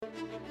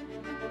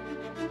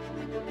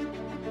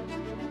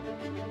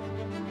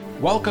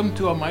Welcome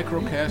to a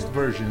microcast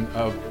version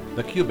of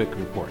the Cubic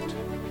Report.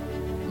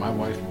 My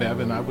wife Bev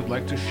and I would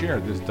like to share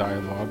this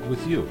dialogue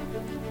with you.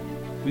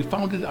 We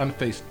found it on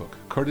Facebook,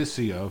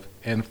 courtesy of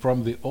and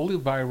from the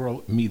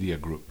Oliviral Media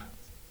group.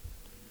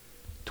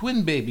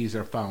 Twin babies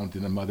are found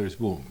in a mother's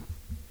womb.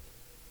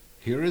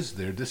 Here is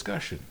their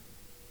discussion.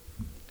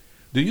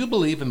 Do you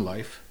believe in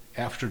life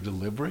after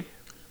delivery?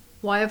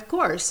 Why, of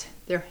course.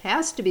 There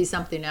has to be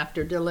something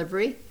after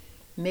delivery.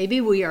 Maybe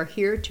we are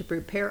here to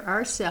prepare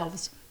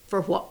ourselves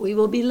for what we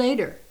will be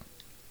later.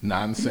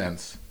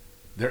 Nonsense.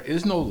 There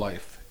is no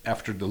life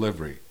after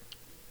delivery.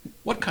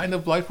 What kind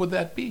of life would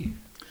that be?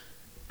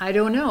 I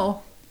don't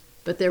know,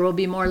 but there will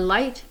be more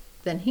light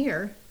than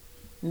here.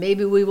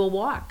 Maybe we will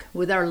walk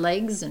with our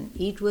legs and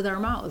eat with our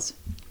mouths.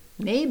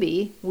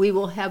 Maybe we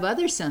will have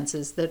other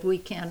senses that we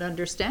can't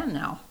understand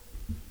now.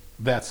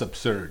 That's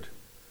absurd.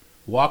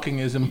 Walking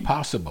is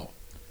impossible.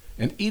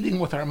 And eating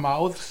with our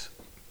mouths?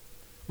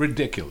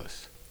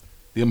 Ridiculous.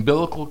 The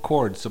umbilical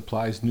cord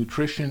supplies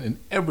nutrition and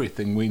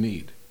everything we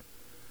need.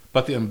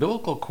 But the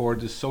umbilical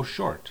cord is so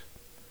short.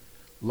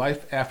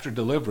 Life after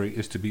delivery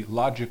is to be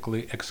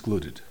logically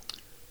excluded.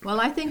 Well,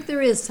 I think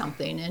there is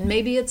something, and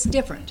maybe it's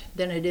different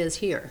than it is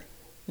here.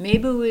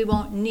 Maybe we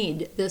won't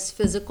need this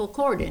physical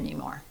cord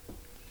anymore.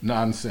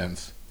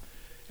 Nonsense.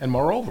 And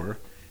moreover,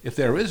 if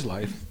there is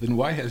life, then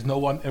why has no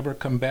one ever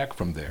come back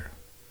from there?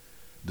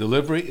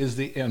 Delivery is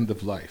the end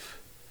of life.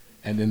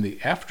 And in the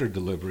after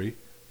delivery,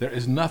 there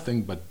is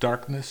nothing but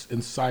darkness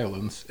and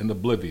silence and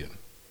oblivion.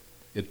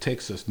 It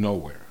takes us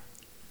nowhere.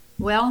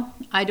 Well,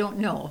 I don't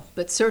know,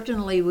 but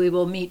certainly we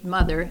will meet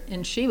Mother,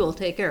 and she will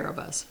take care of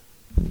us.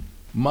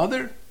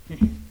 Mother?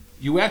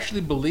 You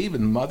actually believe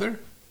in Mother?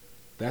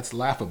 That's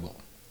laughable.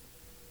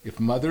 If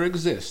Mother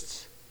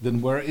exists,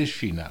 then where is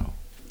she now?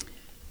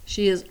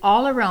 She is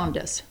all around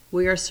us.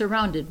 We are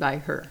surrounded by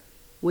her.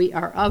 We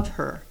are of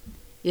her.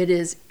 It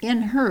is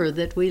in her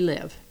that we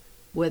live.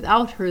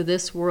 Without her,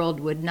 this world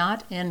would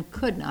not and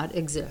could not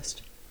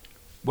exist.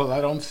 Well,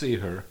 I don't see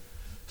her,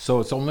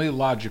 so it's only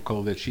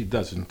logical that she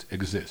doesn't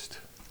exist.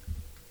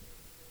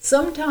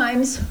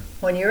 Sometimes,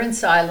 when you're in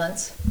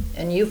silence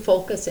and you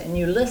focus and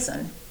you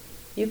listen,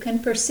 you can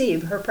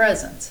perceive her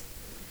presence,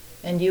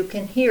 and you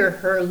can hear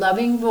her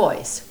loving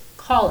voice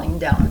calling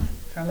down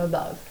from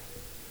above.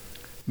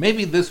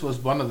 Maybe this was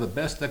one of the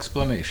best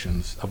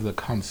explanations of the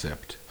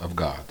concept of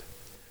God.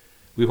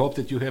 We hope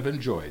that you have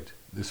enjoyed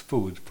this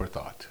food for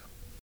thought.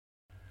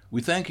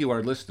 We thank you,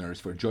 our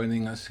listeners, for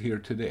joining us here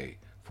today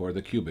for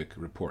the Cubic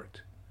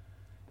Report.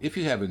 If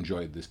you have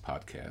enjoyed this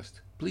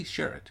podcast, please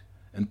share it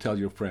and tell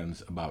your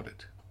friends about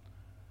it.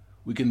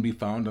 We can be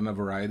found on a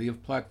variety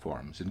of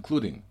platforms,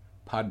 including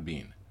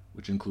Podbean,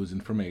 which includes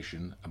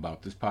information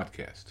about this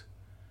podcast,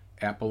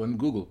 Apple and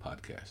Google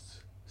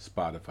Podcasts,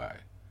 Spotify,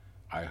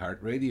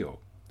 iHeartRadio,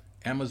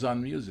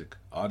 Amazon Music,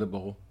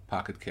 Audible,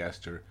 Pocket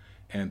Caster,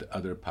 and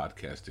other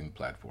podcasting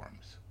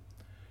platforms.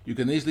 You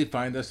can easily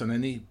find us on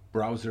any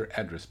browser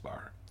address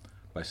bar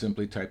by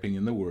simply typing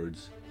in the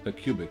words, The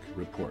Cubic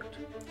Report,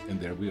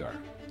 and there we are.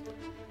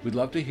 We'd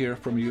love to hear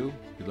from you.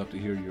 We'd love to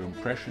hear your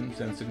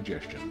impressions and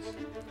suggestions.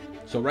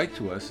 So write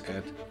to us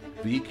at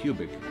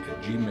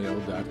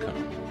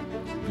vcubic@gmail.com,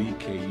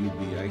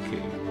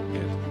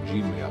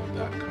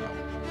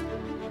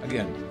 vkubik@gmail.com.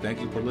 Again,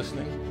 thank you for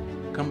listening.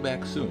 Come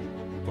back soon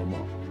for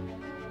more.